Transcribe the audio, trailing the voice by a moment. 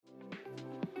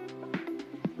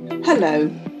Hello,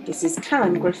 this is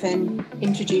Karen Griffin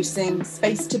introducing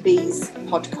Space to Be's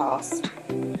podcast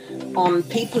on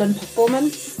people and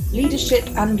performance, leadership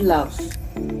and love.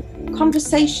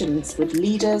 Conversations with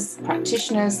leaders,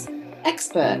 practitioners,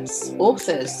 experts,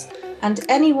 authors, and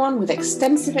anyone with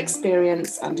extensive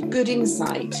experience and good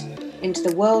insight into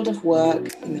the world of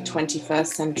work in the 21st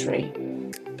century.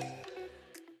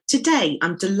 Today,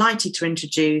 I'm delighted to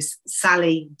introduce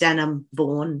Sally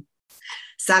Denham-Vaughan.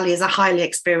 Sally is a highly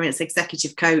experienced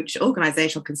executive coach,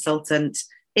 organisational consultant,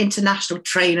 international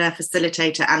trainer,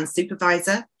 facilitator and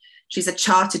supervisor. She's a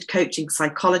chartered coaching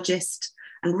psychologist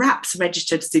and RAPS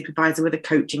registered supervisor with a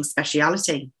coaching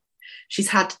speciality. She's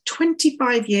had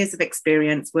 25 years of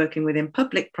experience working within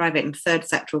public, private and third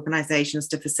sector organisations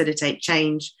to facilitate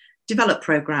change, develop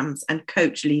programmes and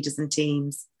coach leaders and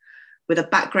teams. With a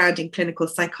background in clinical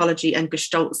psychology and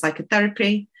Gestalt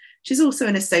psychotherapy, she's also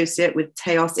an associate with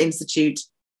Teos Institute,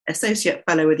 associate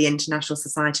fellow with the International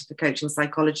Society for Coaching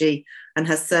Psychology, and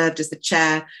has served as the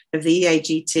chair of the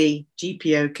EAGT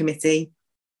GPO committee.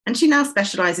 And she now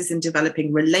specialises in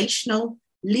developing relational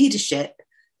leadership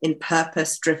in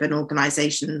purpose-driven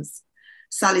organisations.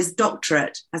 Sally's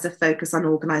doctorate has a focus on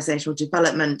organisational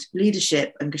development,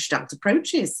 leadership and Gestalt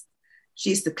approaches.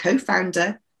 She's the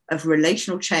co-founder of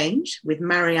Relational Change with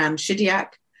Marianne Shidiak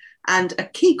and a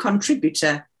key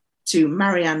contributor to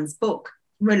Marianne's book,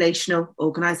 Relational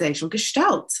Organisational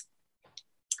Gestalt.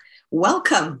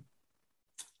 Welcome.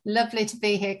 Lovely to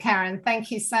be here, Karen. Thank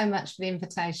you so much for the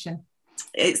invitation.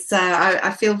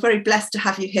 I feel very blessed to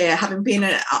have you here, having been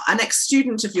an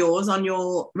ex-student of yours on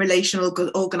your Relational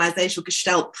Organisational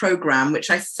Gestalt programme, which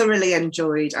I thoroughly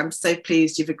enjoyed. I'm so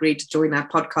pleased you've agreed to join our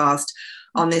podcast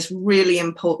on this really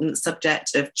important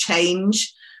subject of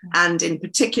change, and in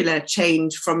particular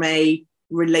change from a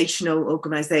relational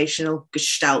organisational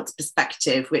Gestalt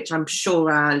perspective, which I'm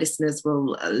sure our listeners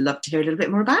will love to hear a little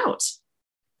bit more about.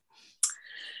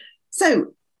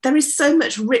 So there is so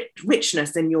much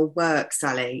richness in your work,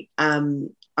 Sally.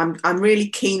 I'm really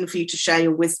keen for you to share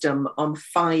your wisdom on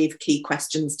 5 key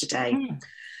questions today.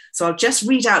 So I'll just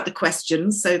read out the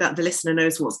questions so that the listener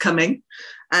knows what's coming,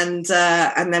 and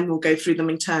then we'll go through them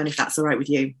in turn, if that's all right with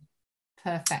you.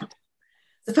 Perfect.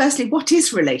 So firstly, what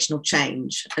is relational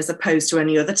change as opposed to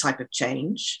any other type of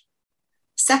change?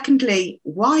 Secondly,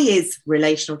 why is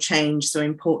relational change so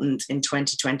important in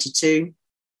 2022?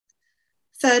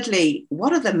 Thirdly,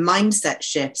 what are the mindset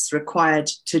shifts required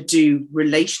to do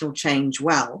relational change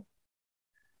well?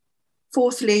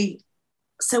 Fourthly,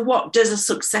 so what does a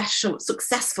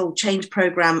successful change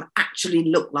programme actually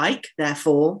look like,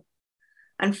 therefore?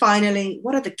 And finally,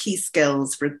 what are the key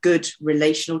skills for a good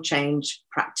relational change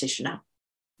practitioner?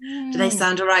 Do they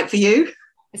sound all right for you?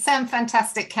 They sound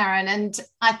fantastic, Karen. And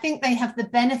I think they have the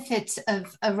benefit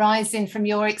of arising from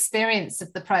your experience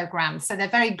of the programme. So they're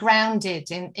very grounded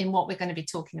in what we're going to be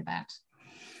talking about.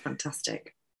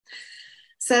 Fantastic.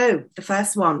 So the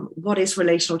first one, what is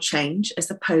relational change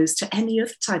as opposed to any other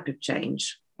type of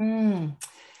change?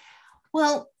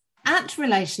 Well, at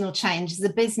Relational Change as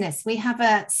a business, we have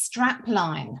a strap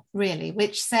line, really,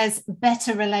 which says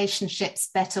better relationships,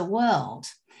 better world.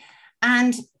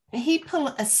 And people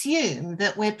assume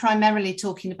that we're primarily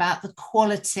talking about the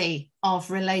quality of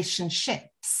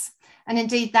relationships. And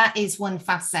indeed, that is one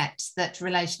facet that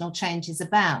relational change is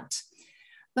about.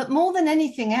 But more than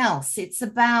anything else, it's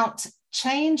about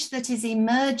change that is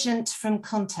emergent from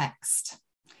context.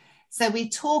 So we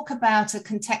talk about a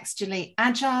contextually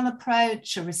agile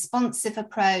approach, a responsive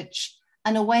approach,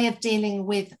 and a way of dealing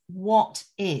with what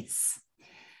is.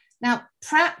 Now,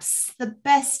 perhaps the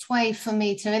best way for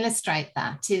me to illustrate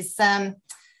that is,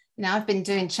 I've been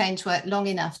doing change work long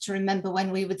enough to remember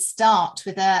when we would start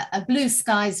with a blue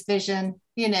skies vision,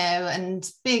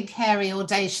 and big, hairy,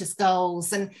 audacious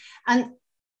goals. And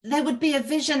there would be a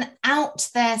vision out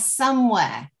there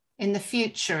somewhere in the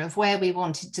future of where we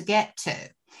wanted to get to.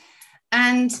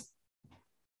 And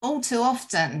all too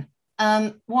often,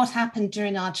 what happened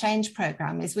during our change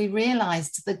programme is we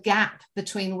realised the gap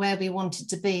between where we wanted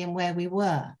to be and where we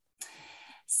were.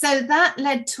 So that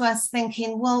led to us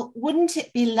thinking, well, wouldn't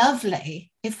it be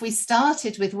lovely if we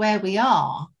started with where we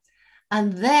are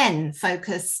and then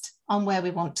focused on where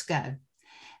we want to go?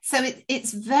 So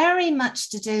it's very much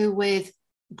to do with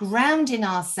grounding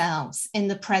ourselves in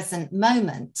the present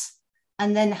moment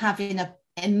and then having an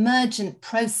emergent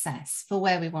process for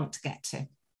where we want to get to.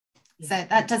 So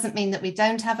that doesn't mean that we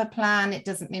don't have a plan. It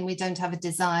doesn't mean we don't have a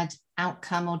desired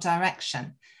outcome or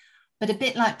direction. But a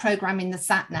bit like programming the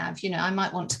sat nav, I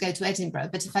might want to go to Edinburgh,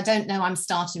 but if I don't know I'm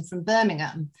starting from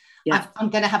Birmingham,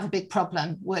 I'm going to have a big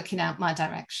problem working out my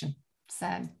direction.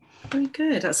 So very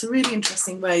good. That's a really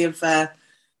interesting way of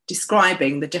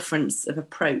describing the difference of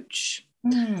approach.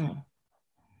 Mm.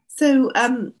 So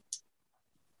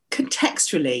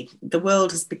contextually, the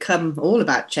world has become all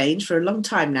about change for a long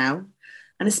time now,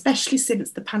 and especially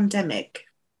since the pandemic.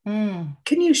 Mm.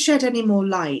 Can you shed any more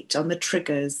light on the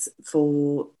triggers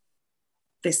for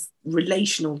this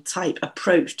relational type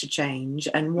approach to change,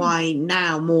 and why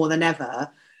now more than ever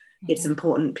it's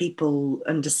important people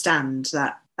understand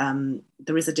that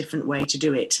there is a different way to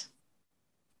do it?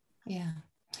 Yeah.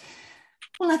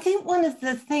 Well, I think one of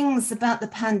the things about the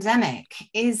pandemic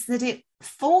is that it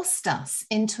forced us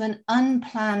into an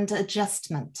unplanned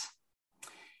adjustment,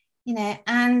 you know,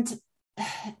 and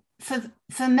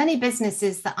for many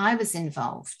businesses that I was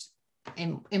involved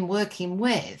in working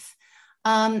with,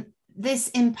 this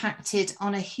impacted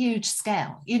on a huge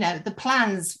scale. You know, the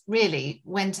plans really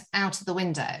went out of the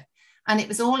window, and it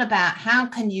was all about how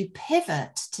can you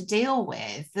pivot to deal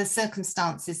with the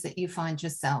circumstances that you find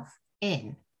yourself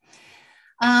in.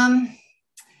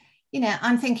 You know,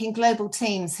 I'm thinking global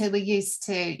teams who were used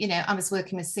to, you know, I was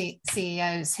working with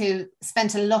CEOs who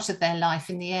spent a lot of their life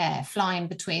in the air, flying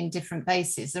between different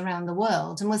bases around the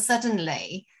world, and were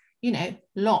suddenly, you know,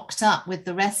 locked up with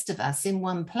the rest of us in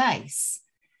one place.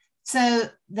 So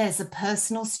there's a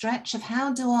personal stretch of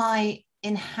how do I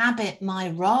inhabit my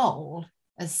role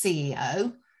as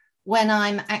CEO when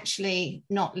I'm actually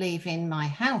not leaving my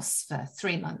house for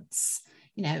 3 months?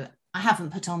 You know, I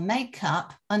haven't put on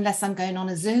makeup unless I'm going on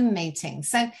a Zoom meeting.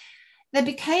 So there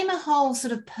became a whole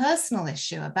sort of personal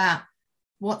issue about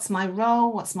what's my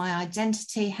role, what's my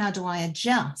identity, how do I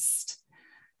adjust?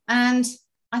 And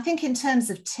I think in terms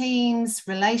of teams,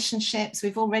 relationships,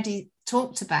 we've already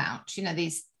talked about, you know,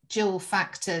 these dual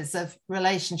factors of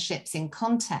relationships in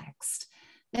context.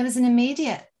 There was an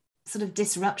immediate sort of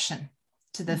disruption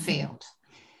to the field.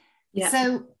 Yeah.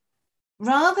 So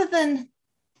rather than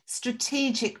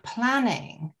strategic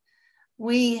planning,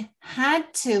 we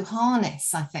had to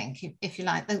harness, I think, if you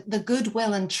like, the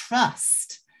goodwill and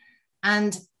trust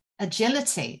and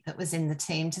agility that was in the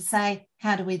team to say,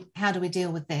 how do we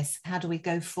deal with this? How do we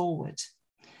go forward?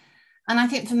 And I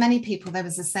think for many people, there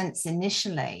was a sense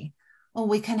initially, oh,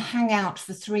 we can hang out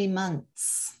for 3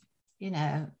 months, you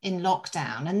know, in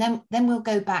lockdown, and then we'll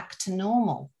go back to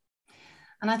normal.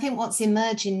 And I think what's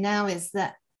emerging now is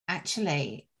that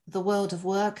actually the world of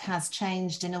work has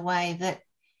changed in a way that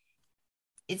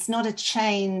it's not a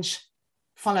change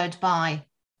followed by,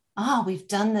 we've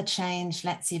done the change,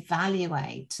 let's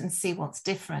evaluate and see what's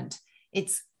different.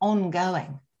 It's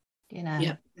ongoing, you know.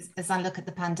 Yep. As I look at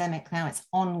the pandemic now, it's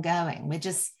ongoing. We're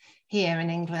just here in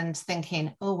England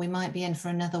thinking, we might be in for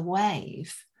another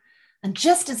wave. And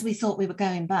just as we thought we were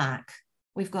going back,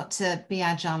 we've got to be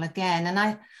agile again. And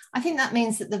I think that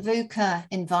means that the VUCA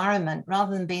environment,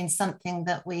 rather than being something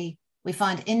that we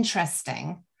find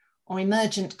interesting or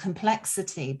emergent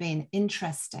complexity being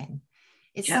interesting,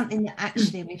 it's something that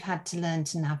actually we've had to learn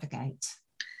to navigate.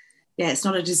 Yeah, it's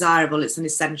not a desirable, it's an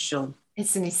essential.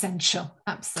 It's an essential,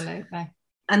 absolutely.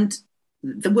 And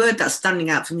the word that's standing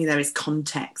out for me there is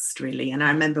context, really. And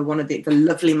I remember one of the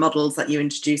lovely models that you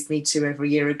introduced me to over a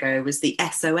year ago was the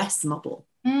SOS model.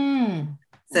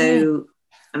 So,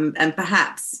 and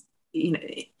perhaps, you know,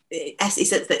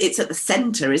 it's at the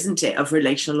centre, isn't it, of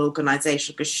relational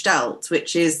organisational gestalt,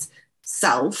 which is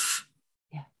self,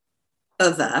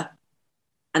 other,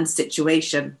 and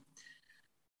situation.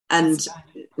 And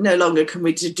no longer can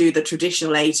we do the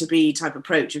traditional A to B type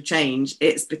approach of change.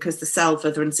 It's because the self,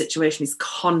 other, and situation is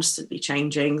constantly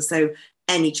changing. So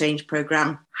any change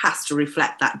programme has to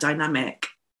reflect that dynamic.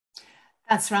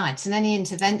 That's right. And any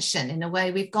intervention, in a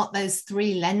way, we've got those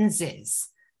 3 lenses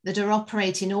that are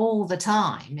operating all the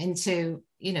time into,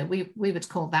 you know, we would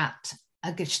call that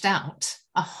a gestalt,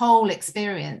 a whole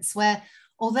experience where,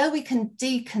 although we can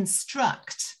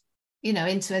deconstruct, you know,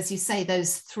 into, as you say,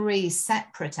 those 3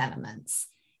 separate elements,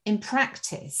 in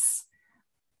practice,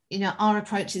 you know, our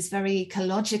approach is very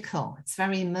ecological, it's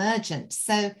very emergent.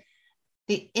 So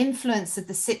the influence of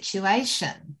the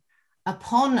situation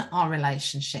upon our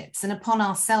relationships and upon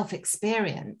our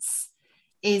self-experience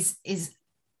is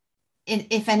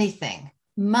if anything,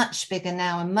 much bigger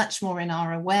now and much more in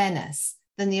our awareness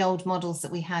than the old models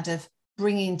that we had of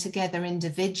bringing together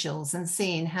individuals and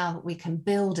seeing how we can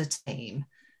build a team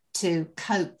to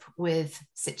cope with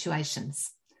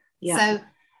situations.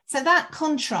 So that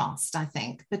contrast, I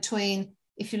think, between,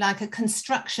 if you like, a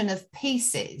construction of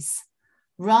pieces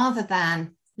rather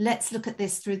than let's look at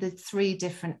this through the 3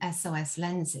 different SOS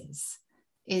lenses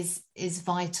is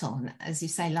vital, and, as you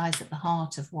say, lies at the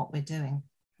heart of what we're doing.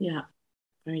 Yeah,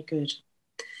 very good.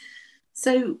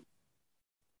 So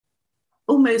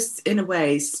almost in a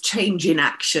way it's change in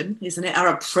action, isn't it? Our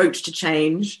approach to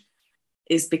change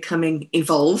is becoming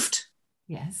evolved.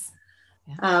 Yes.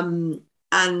 Yeah.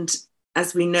 And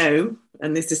as we know,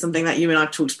 and this is something that you and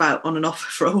I've talked about on and off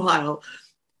for a while,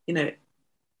 you know,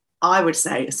 I would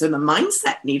say, so the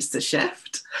mindset needs to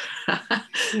shift.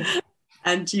 Yeah.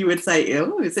 And you would say,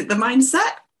 oh, is it the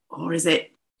mindset, or is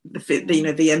it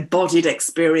the embodied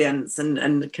experience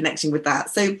and connecting with that?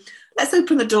 So let's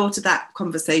open the door to that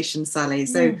conversation, Sally.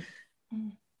 So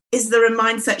is there a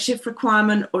mindset shift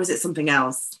requirement, or is it something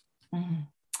else?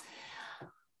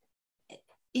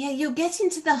 Yeah, you're getting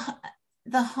to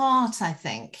the heart, I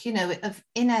think, you know, of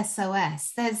in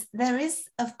SOS. There is,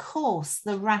 of course,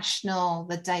 the rational,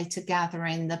 the data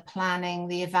gathering, the planning,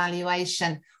 the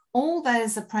evaluation, all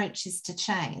those approaches to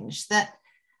change that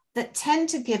tend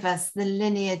to give us the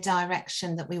linear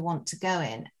direction that we want to go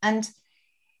in. And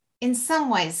in some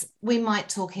ways, we might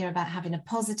talk here about having a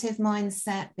positive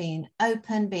mindset, being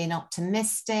open, being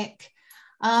optimistic.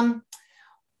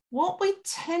 What we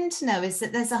tend to know is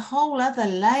that there's a whole other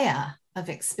layer of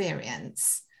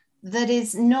experience that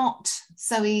is not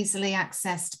so easily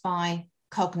accessed by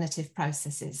cognitive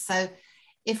processes. So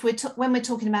when we're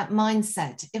talking about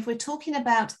mindset, if we're talking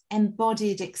about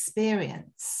embodied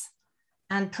experience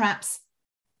and perhaps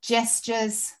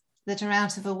gestures that are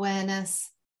out of awareness,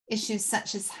 issues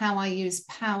such as how I use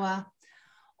power,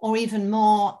 or even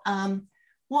more,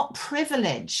 what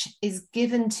privilege is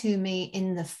given to me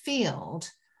in the field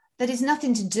that is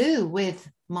nothing to do with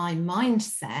my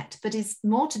mindset, but is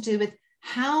more to do with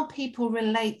how people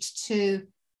relate to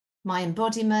my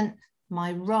embodiment,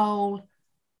 my role,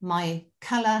 my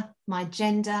color, my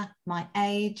gender, my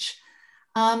age.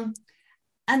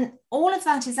 And all of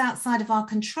that is outside of our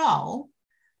control,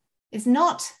 is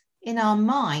not in our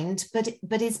mind,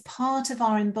 but is part of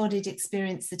our embodied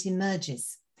experience that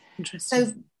emerges. Interesting.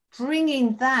 So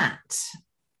bringing that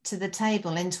to the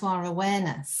table into our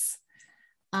awareness,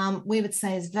 we would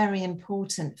say is very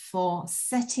important for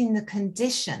setting the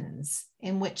conditions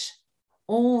in which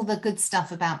all the good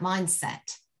stuff about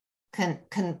mindset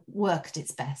can work at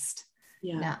its best.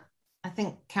 Yeah. Now, I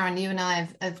think, Karen, you and I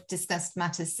have discussed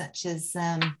matters such as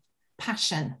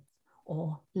passion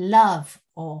or love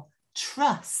or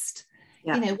trust,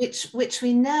 yeah. you know, which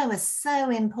we know are so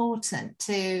important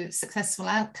to successful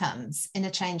outcomes in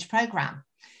a change program.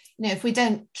 You know, if we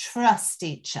don't trust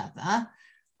each other,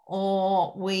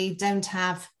 or we don't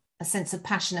have a sense of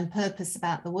passion and purpose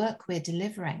about the work we're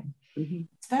delivering,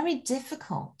 it's very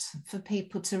difficult for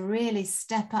people to really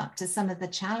step up to some of the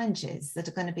challenges that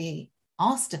are going to be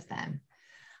asked of them.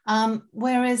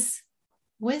 Whereas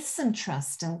with some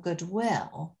trust and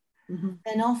goodwill,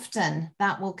 then often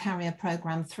that will carry a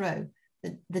program through.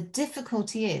 The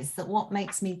difficulty is that what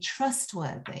makes me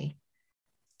trustworthy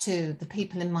to the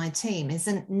people in my team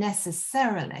isn't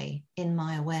necessarily in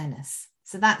my awareness.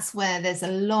 So that's where there's a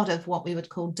lot of what we would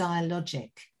call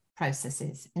dialogic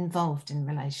processes involved in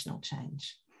relational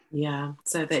change. Yeah,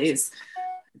 so there is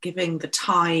giving the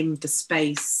time, the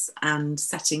space, and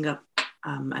setting up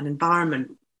an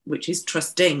environment which is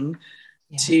trusting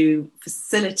to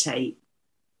facilitate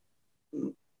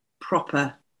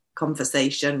proper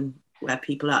conversation where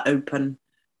people are open.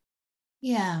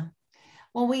 Yeah.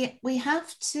 Well, we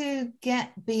have to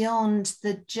get beyond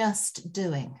the just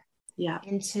doing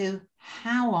into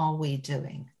how are we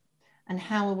doing and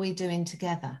how are we doing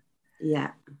together. Yeah.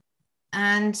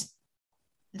 And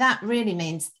that really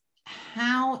means,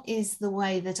 how is the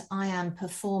way that I am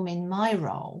performing my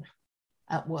role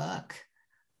at work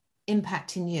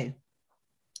impacting you?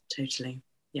 Totally.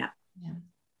 Yeah.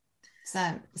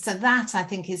 So that, I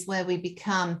think, is where we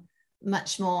become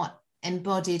much more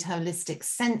embodied, holistic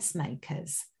sense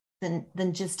makers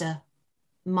than just a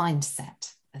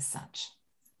mindset as such.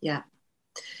 Yeah.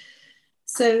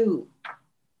 So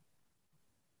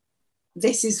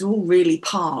this is all really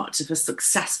part of a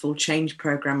successful change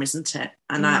program, isn't it?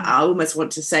 And I almost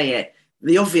want to say it,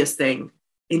 the obvious thing,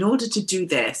 in order to do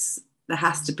this, there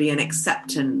has to be an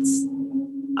acceptance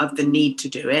of the need to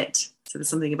do it. So there's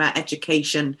something about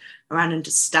education around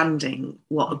understanding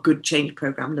what a good change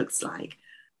program looks like.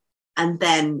 And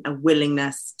then a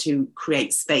willingness to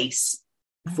create space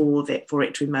for it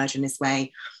to emerge in this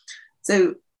way.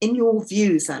 So in your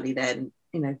view, Sally, then,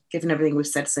 you know, given everything we've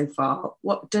said so far,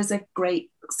 what does a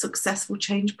great successful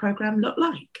change program look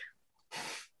like?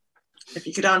 If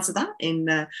you could answer that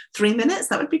in 3 minutes,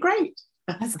 that would be great.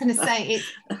 I was going to say,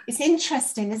 it's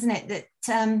interesting, isn't it, that,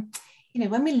 you know,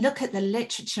 when we look at the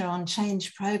literature on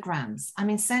change programs, I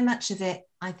mean, so much of it,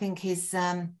 I think, is,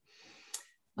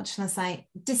 what shall I say,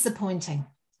 disappointing,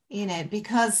 you know,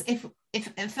 because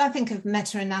if I think of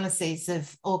meta-analyses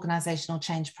of organizational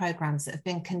change programs that have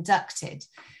been conducted,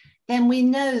 then we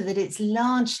know that it's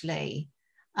largely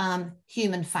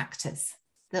human factors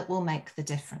that will make the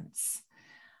difference.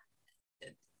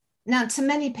 Now, to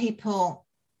many people,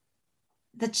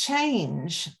 the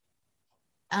change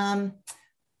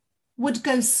would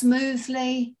go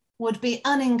smoothly, would be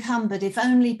unencumbered if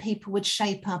only people would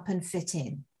shape up and fit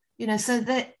in. So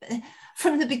that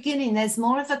from the beginning, there's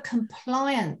more of a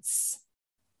compliance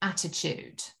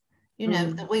attitude,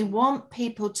 that we want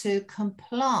people to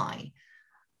comply.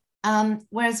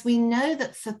 Whereas we know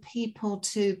that for people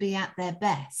to be at their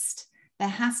best, there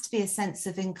has to be a sense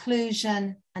of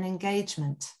inclusion and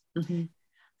engagement. Mm-hmm.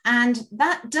 And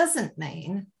that doesn't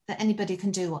mean that anybody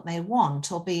can do what they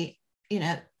want or be,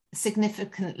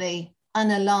 significantly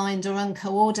unaligned or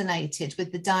uncoordinated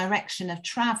with the direction of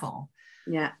travel.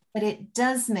 Yeah. But it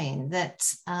does mean that,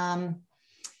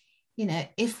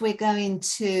 if we're going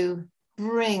to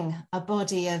bring a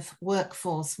body of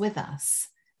workforce with us,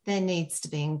 there needs to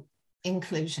be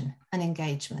inclusion and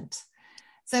engagement.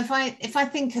 So if I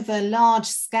think of a large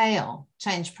scale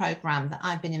change program that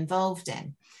I've been involved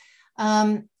in,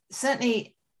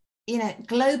 certainly,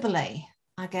 globally,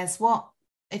 I guess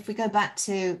if we go back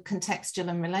to contextual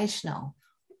and relational,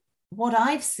 what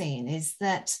I've seen is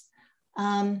that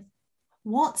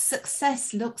what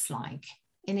success looks like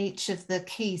in each of the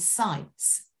key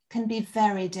sites can be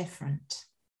very different.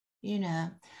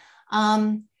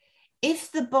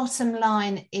 If the bottom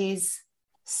line is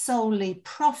solely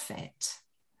profit,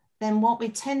 then what we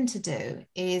tend to do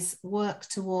is work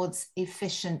towards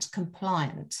efficient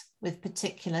compliant with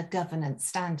particular governance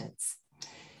standards.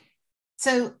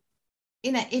 So,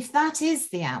 if that is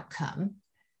the outcome,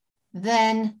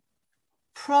 then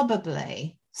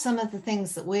probably some of the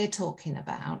things that we're talking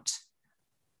about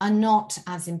are not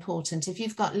as important. If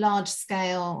you've got large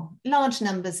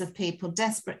numbers of people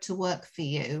desperate to work for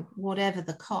you, whatever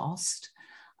the cost,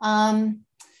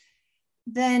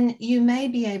 then you may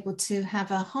be able to have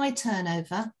a high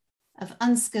turnover of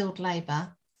unskilled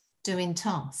labour doing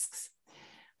tasks.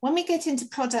 When we get into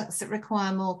products that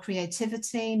require more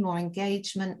creativity, more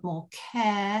engagement, more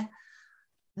care,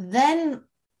 then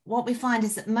what we find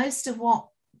is that most of what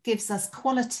gives us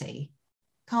quality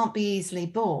can't be easily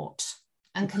bought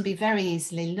and can be very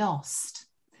easily lost.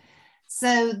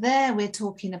 So there we're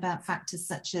talking about factors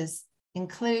such as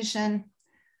inclusion,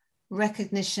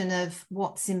 recognition of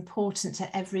what's important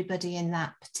to everybody in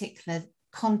that particular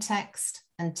context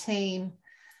and team,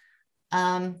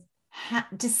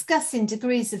 discussing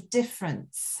degrees of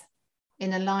difference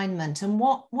in alignment and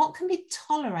what can be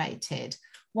tolerated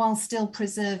while still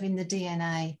preserving the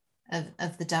DNA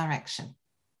of the direction.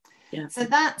 Yeah. So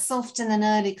that's often an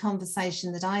early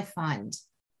conversation that I find,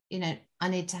 I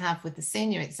need to have with the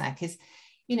senior exec is,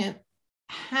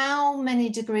 how many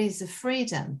degrees of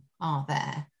freedom are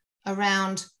there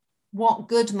around what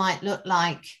good might look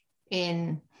like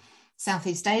in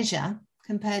Southeast Asia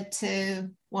compared to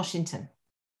Washington,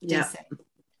 Yeah. DC.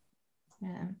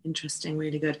 Yeah. Interesting,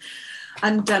 really good.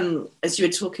 And as you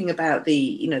were talking about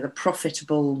the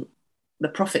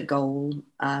profit goal,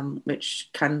 which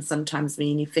can sometimes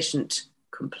mean efficient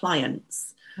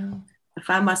compliance, I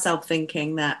found myself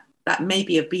thinking that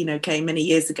maybe have been okay many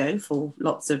years ago for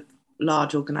lots of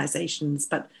large organizations,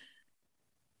 but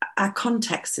our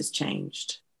context has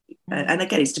changed. And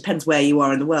again, it depends where you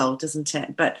are in the world, doesn't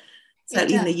it? But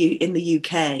certainly in the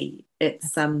UK,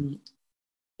 it's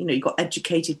you've got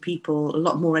educated people, a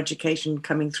lot more education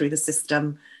coming through the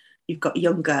system. You've got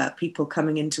younger people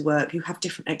coming into work who have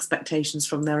different expectations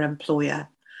from their employer.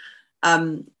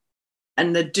 And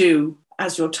the do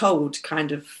as you're told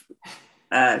kind of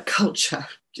culture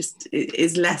just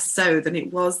is less so than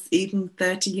it was even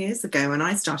 30 years ago when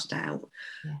I started out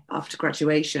after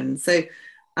graduation. So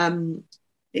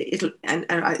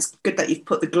it's good that you've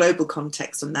put the global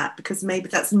context on that, because maybe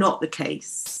that's not the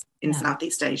case in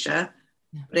Southeast Asia,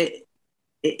 but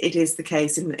it is the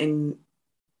case in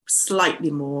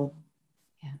slightly more,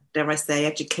 dare I say,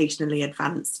 educationally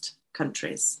advanced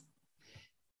countries.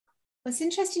 Well, it's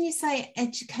interesting you say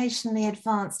educationally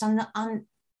advanced.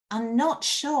 I'm not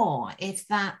sure if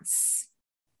that's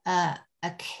a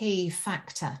key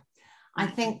factor. I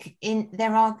think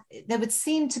there would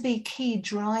seem to be key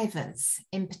drivers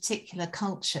in particular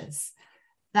cultures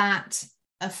that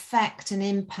affect and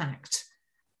impact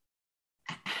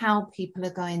how people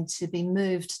are going to be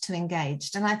moved to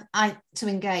engage. And I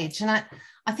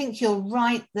think you're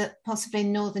right that possibly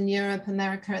in Northern Europe,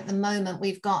 America at the moment,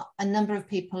 we've got a number of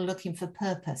people looking for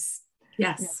purpose.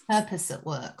 Yes. Purpose at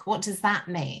work. What does that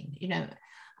mean?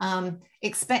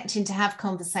 Expecting to have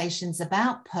conversations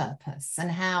about purpose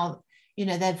and how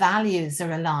their values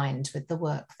are aligned with the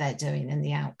work they're doing and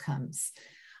the outcomes.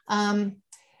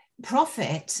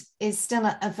 Profit is still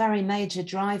a very major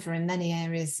driver in many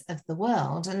areas of the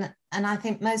world. And I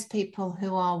think most people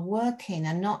who are working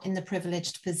are not in the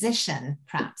privileged position,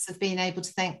 perhaps, of being able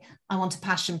to think, I want a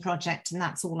passion project and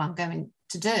that's all I'm going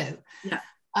to do. Yeah.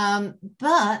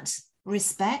 But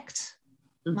respect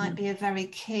might be a very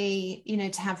key,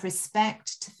 to have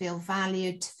respect, to feel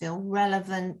valued, to feel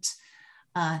relevant,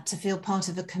 to feel part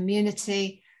of a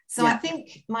community. So I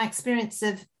think my experience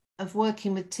of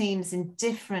working with teams in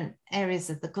different areas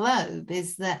of the globe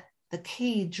is that the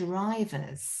key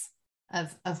drivers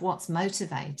of what's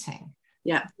motivating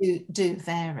do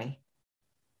vary.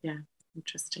 Yeah,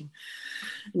 interesting.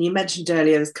 And you mentioned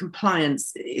earlier there's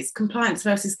compliance. It's compliance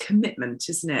versus commitment,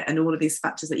 isn't it? And all of these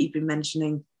factors that you've been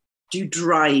mentioning do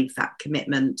drive that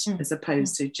commitment as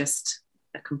opposed to just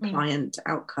a compliant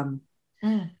outcome.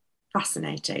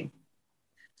 Fascinating.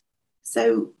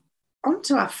 So on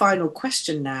to our final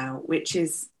question now, which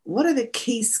is, what are the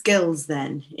key skills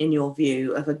then, in your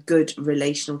view, of a good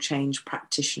relational change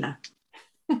practitioner?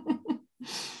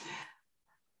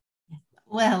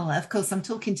 Well, of course, I'm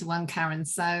talking to one, Karen,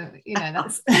 so,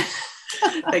 that's...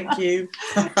 Thank you.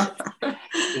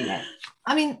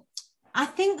 I mean, I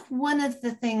think one of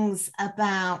the things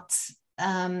about,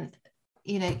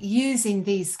 using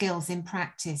these skills in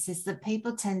practice is that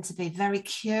people tend to be very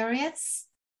curious.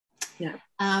 Yeah.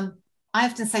 I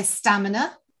often say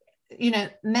stamina,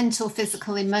 mental,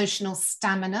 physical, emotional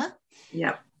stamina.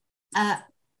 Yeah.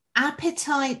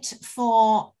 Appetite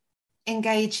for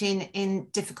engaging in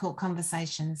difficult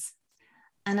conversations,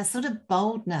 and a sort of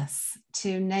boldness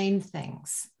to name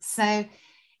things. So,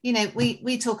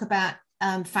 we talk about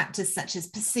factors such as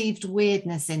perceived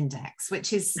weirdness index,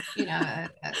 which is, a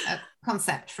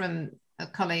concept from a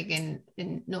colleague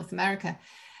in North America,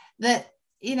 that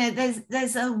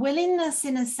there's a willingness,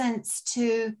 in a sense,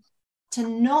 to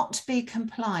not be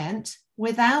compliant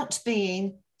without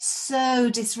being so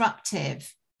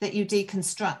disruptive that you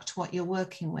deconstruct what you're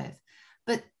working with.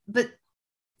 But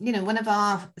one of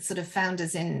our sort of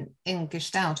founders in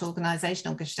Gestalt,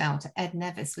 organizational Gestalt, Ed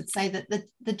Nevis, would say that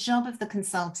the job of the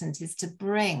consultant is to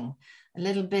bring a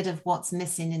little bit of what's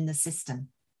missing in the system.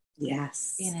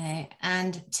 Yes.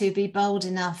 And to be bold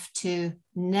enough to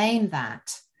name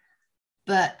that,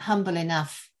 but humble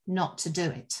enough not to do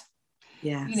it.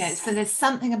 Yes. So there's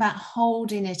something about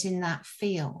holding it in that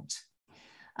field.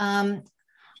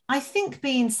 I think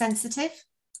being sensitive,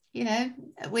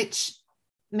 which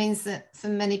means that for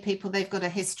many people they've got a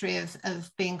history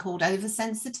of being called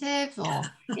oversensitive, or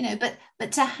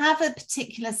but to have a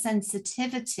particular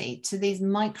sensitivity to these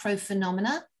micro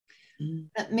phenomena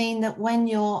that mean that when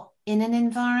you're in an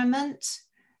environment,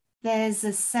 there's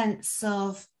a sense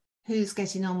of who's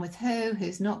getting on with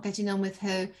who's not getting on with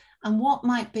who, and what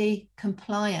might be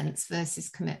compliance versus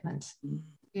commitment.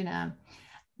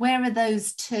 Where are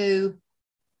those two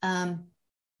in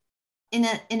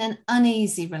an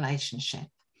uneasy relationship?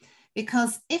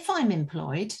 Because if I'm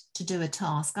employed to do a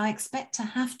task, I expect to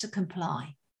have to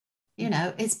comply.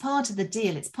 It's part of the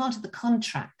deal, it's part of the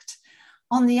contract.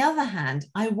 On the other hand,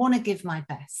 I want to give my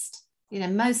best.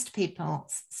 Most people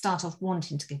start off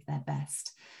wanting to give their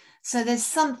best. So there's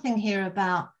something here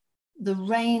about the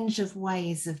range of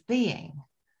ways of being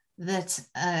that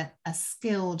a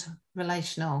skilled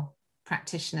relational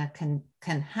practitioner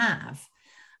can have.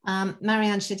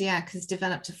 Marianne Chidiac has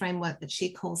developed a framework that she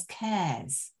calls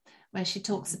CARES, where she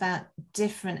talks about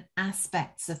different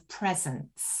aspects of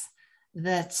presence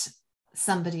that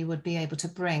somebody would be able to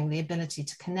bring: the ability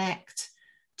to connect,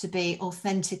 to be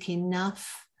authentic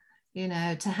enough,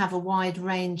 to have a wide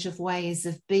range of ways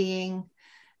of being,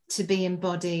 to be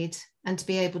embodied, and to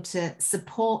be able to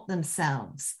support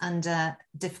themselves under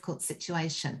difficult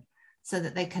situation so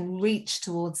that they can reach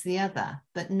towards the other,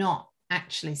 but not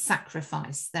actually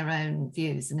sacrifice their own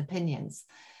views and opinions.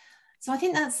 So I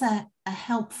think that's a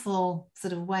helpful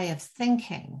sort of way of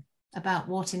thinking about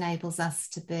what enables us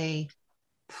to be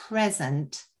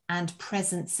present and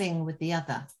presencing with the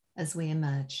other as we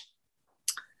emerge.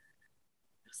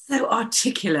 So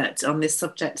articulate on this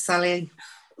subject, Sally.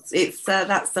 It's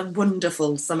that's a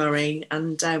wonderful summary,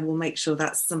 and we'll make sure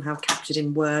that's somehow captured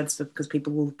in words, because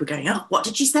people will be going, "Oh, what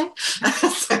did you say?"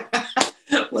 So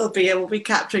we'll be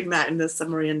capturing that in the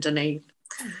summary underneath.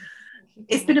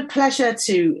 It's been a pleasure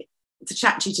to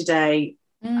chat to you today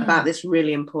about this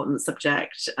really important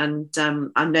subject, and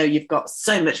I know you've got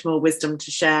so much more wisdom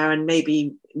to share, and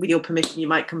maybe with your permission you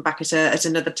might come back at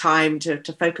another time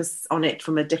to focus on it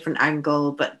from a different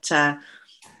angle, but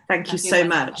thank you so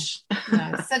much.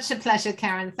 No, such a pleasure,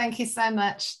 Karen. Thank you so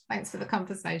much. Thanks for the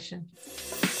conversation.